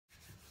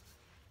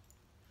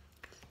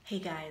Hey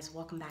guys,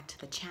 welcome back to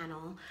the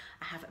channel.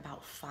 I have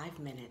about 5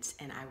 minutes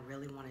and I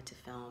really wanted to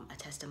film a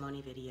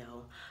testimony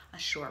video, a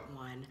short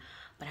one,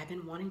 but I've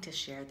been wanting to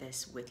share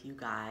this with you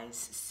guys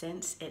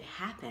since it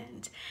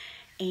happened.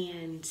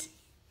 And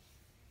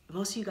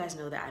most of you guys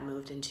know that I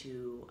moved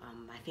into,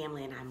 my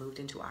family and I moved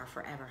into our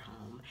forever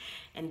home.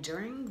 And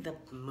during the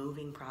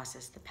moving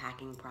process, the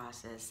packing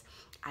process,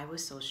 I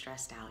was so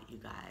stressed out, you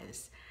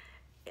guys.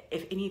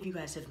 If any of you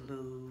guys have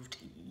moved,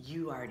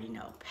 you already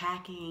know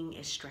packing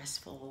is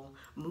stressful,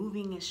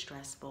 moving is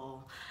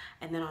stressful,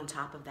 and then on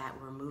top of that,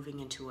 we're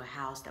moving into a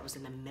house that was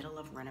in the middle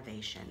of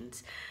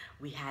renovations.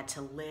 We had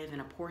to live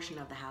in a portion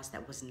of the house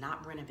that was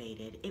not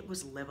renovated. It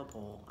was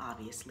livable,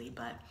 obviously,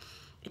 but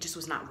it just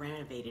was not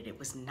renovated. It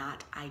was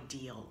not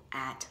ideal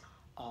at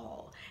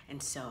all.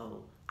 And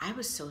so I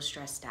was so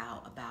stressed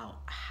out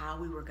about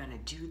how we were gonna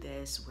do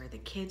this, where the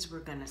kids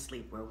were gonna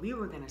sleep, where we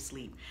were gonna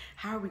sleep,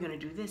 how are we gonna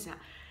do this?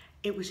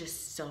 It was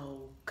just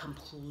so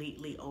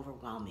completely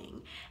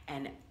overwhelming.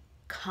 And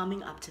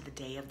coming up to the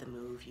day of the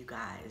move, you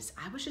guys,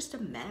 I was just a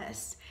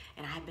mess.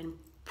 And I had been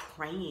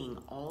praying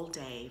all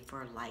day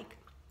for like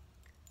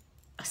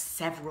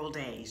several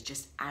days.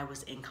 Just I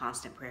was in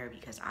constant prayer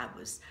because I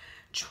was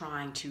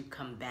trying to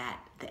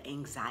combat the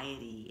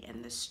anxiety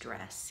and the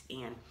stress.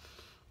 And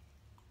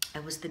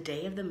it was the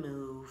day of the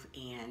move,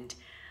 and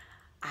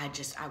I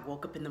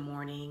woke up in the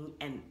morning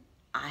and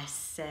I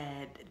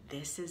said,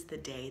 this is the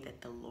day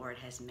that the Lord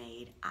has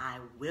made. I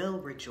will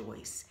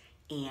rejoice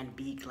and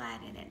be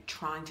glad in it.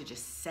 Trying to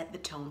just set the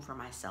tone for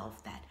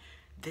myself that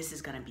this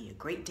is gonna be a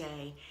great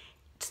day.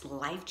 It's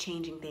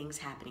life-changing things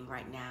happening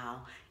right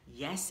now.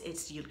 Yes,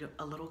 it's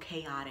a little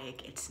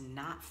chaotic. It's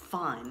not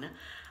fun,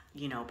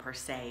 per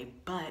se,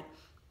 but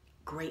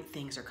great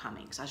things are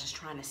coming. So I was just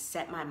trying to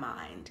set my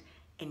mind,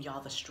 and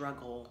y'all, the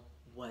struggle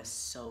was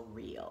so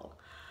real.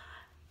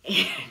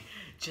 And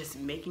just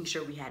making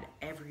sure we had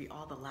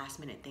all the last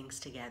minute things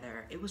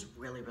together. It was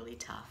really, really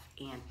tough.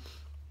 And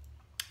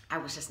I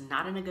was just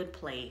not in a good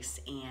place.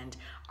 And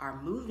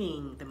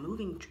the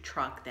moving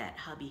truck that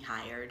hubby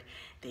hired,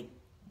 they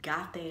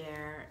got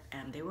there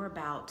and they were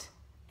about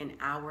an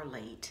hour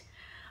late,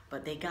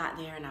 but they got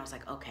there and I was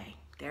like, okay,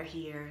 they're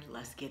here.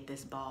 Let's get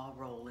this ball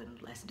rolling.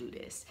 Let's do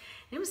this.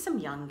 And it was some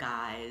young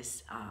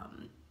guys,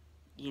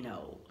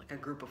 like a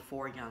group of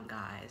 4 young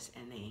guys,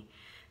 and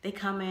they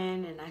come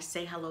in and I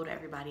say hello to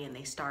everybody and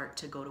they start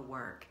to go to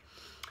work.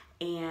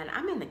 And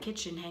I'm in the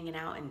kitchen hanging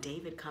out, and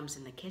David comes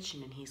in the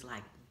kitchen and he's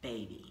like,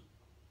 baby,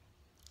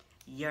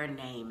 your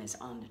name is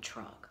on the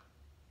truck.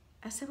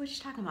 I said, what you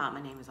talking about?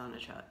 My name is on the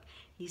truck.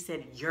 He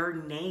said, your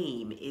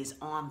name is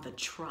on the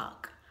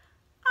truck.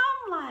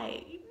 I'm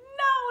like,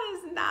 no,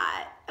 it's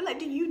not. I'm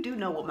like, you do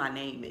know what my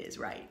name is,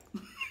 right?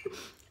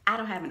 I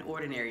don't have an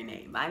ordinary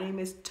name. My name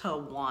is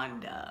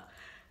Tawanda.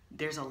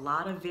 There's a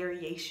lot of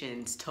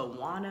variations.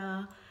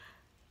 Tawanda,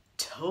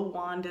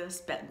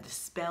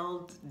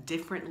 spelled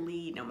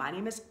differently. No, my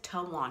name is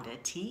Tawanda,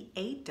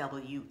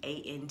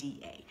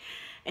 Tawanda.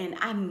 And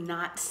I'm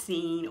not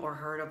seen or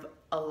heard of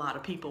a lot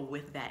of people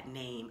with that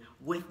name,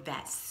 with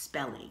that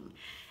spelling.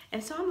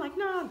 And so I'm like,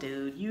 no,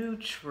 dude, you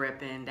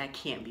tripping. That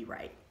can't be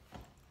right.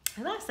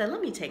 And I said,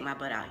 let me take my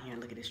butt out here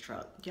and look at this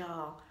truck.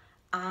 Y'all,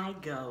 I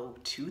go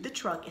to the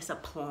truck. It's a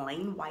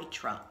plain white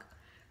truck.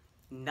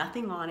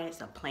 Nothing on it. It's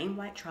a plain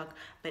white truck,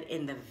 but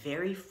in the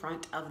very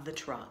front of the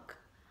truck,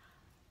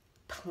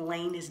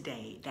 plain as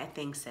day, that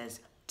thing says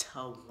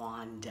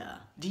Tawanda.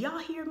 Do y'all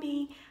hear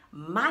me?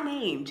 My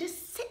name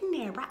just sitting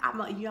there, right?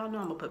 Y'all know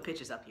I'm gonna put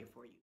pictures up here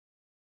for you.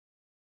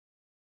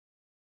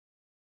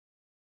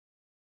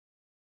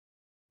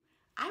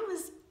 I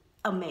was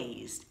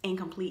amazed, in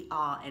complete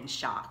awe and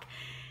shock.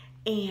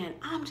 And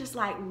I'm just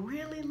like,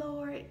 really,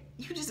 Lord?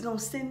 You just gonna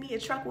send me a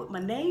truck with my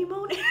name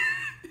on it?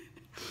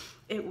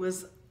 It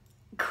was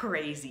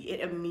crazy. It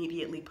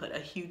immediately put a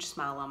huge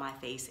smile on my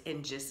face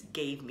and just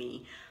gave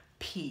me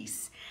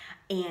peace.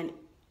 And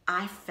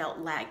I felt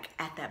like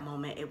at that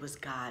moment it was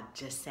God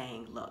just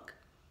saying, look,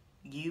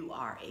 you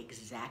are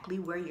exactly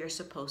where you're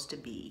supposed to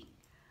be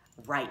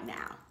right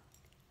now,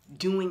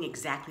 doing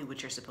exactly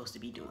what you're supposed to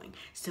be doing.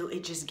 So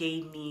it just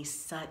gave me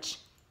such,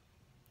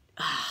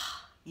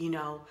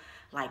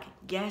 like,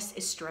 yes,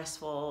 it's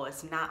stressful,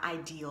 it's not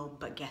ideal,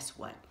 but guess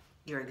what?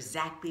 You're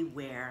exactly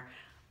where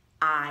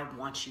I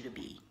want you to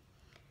be.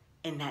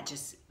 And that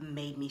just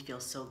made me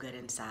feel so good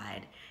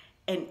inside.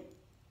 And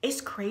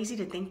it's crazy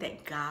to think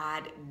that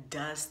God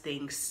does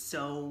things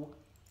so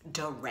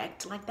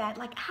direct like that.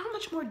 Like, how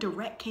much more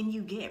direct can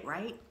you get,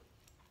 right?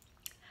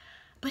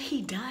 But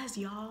he does,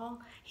 y'all.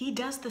 He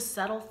does the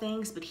subtle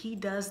things, but he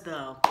does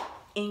the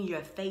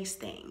in-your-face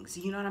things.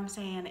 You know what I'm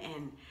saying?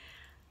 And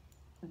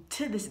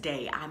to this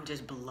day, I'm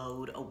just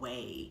blown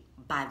away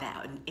by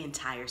that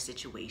entire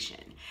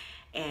situation.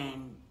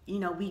 And,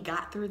 we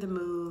got through the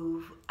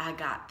move. I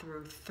got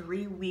through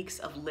 3 weeks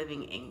of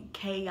living in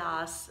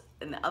chaos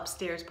in the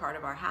upstairs part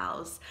of our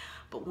house.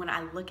 But when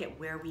I look at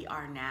where we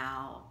are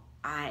now,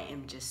 I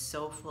am just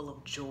so full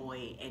of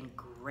joy and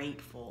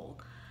grateful,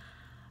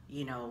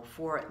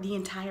 for the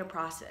entire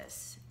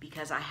process,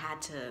 because I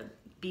had to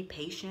be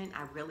patient.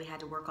 I really had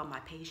to work on my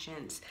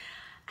patience.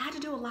 I had to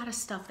do a lot of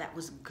stuff that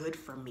was good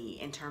for me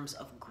in terms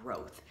of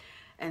growth.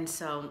 And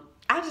so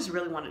I just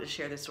really wanted to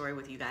share this story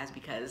with you guys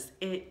because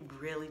it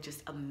really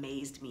just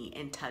amazed me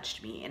and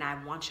touched me. And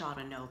I want y'all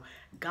to know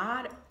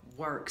God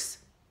works.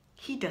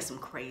 He does some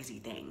crazy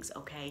things,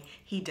 okay?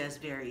 He does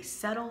very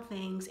subtle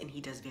things and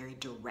he does very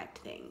direct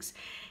things.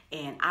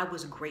 And I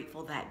was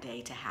grateful that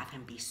day to have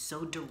him be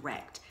so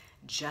direct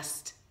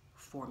just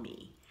for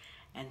me.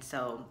 And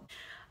so,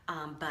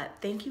 but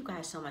thank you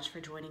guys so much for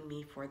joining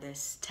me for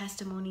this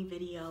testimony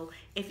video.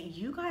 If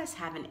you guys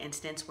have an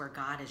instance where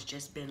God has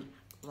just been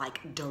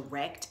like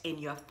direct in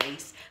your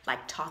face, like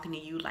talking to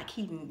you, like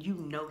you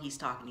know he's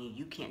talking to you,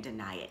 you can't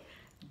deny it,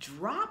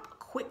 drop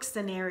quick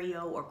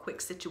scenario or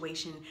quick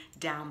situation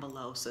down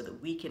below so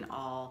that we can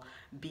all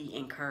be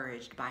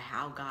encouraged by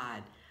how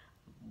God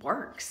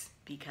works,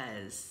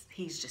 because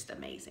he's just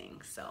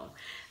amazing. So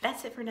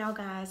that's it for now,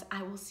 guys.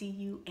 I will see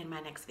you in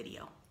my next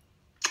video.